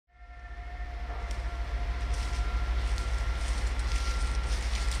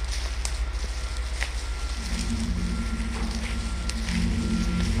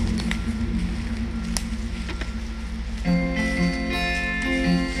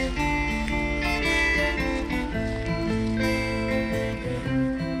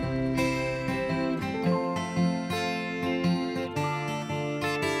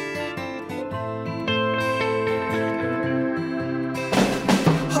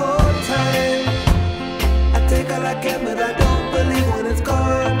can, but I don't believe when it's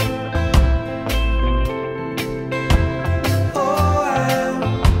gone. Oh, I'm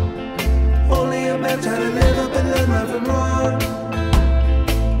only a man trying to live up and learn right from wrong.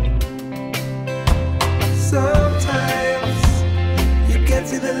 Sometimes you can't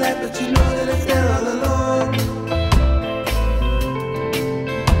see the light, but you know that it's there all along.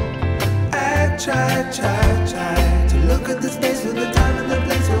 I try to look at the space with the time and the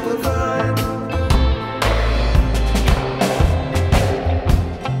place where we're gone.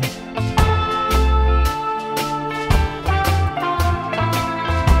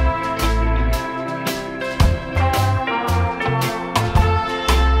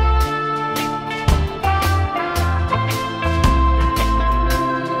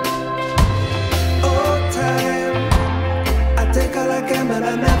 But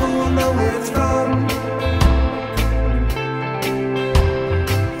I never will know where it's from.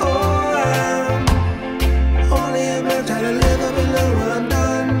 Oh, I'm only a man trying to live up and learn when I'm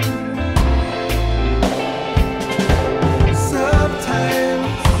done.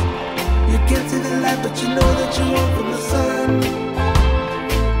 Sometimes you can't see the light, but you know that you want from the sun.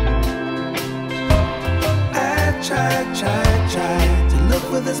 I try to look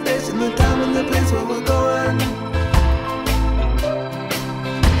for the space and the time and the place where we're going.